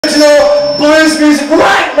Original blues music,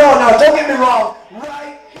 right? No, don't get me wrong.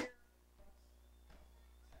 Right here.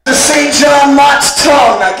 To St. John Mott's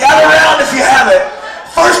tongue. Now gather around if you have it.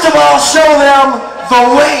 First of all, show them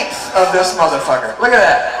the length of this motherfucker. Look at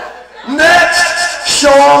that. Next, show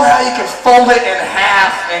them how you can fold it in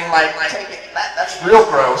half and like take it. That's real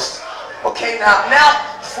gross. Okay, now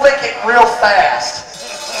flick it real fast.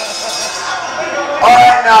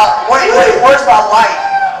 Alright, now, wait, where's my light?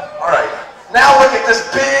 Alright, now look at this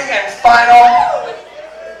big and final.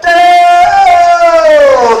 The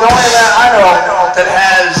only that I know that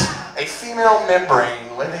has a female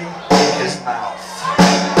membrane living in his mouth.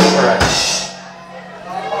 Alright.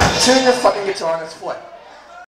 Tune your fucking guitar and let's play.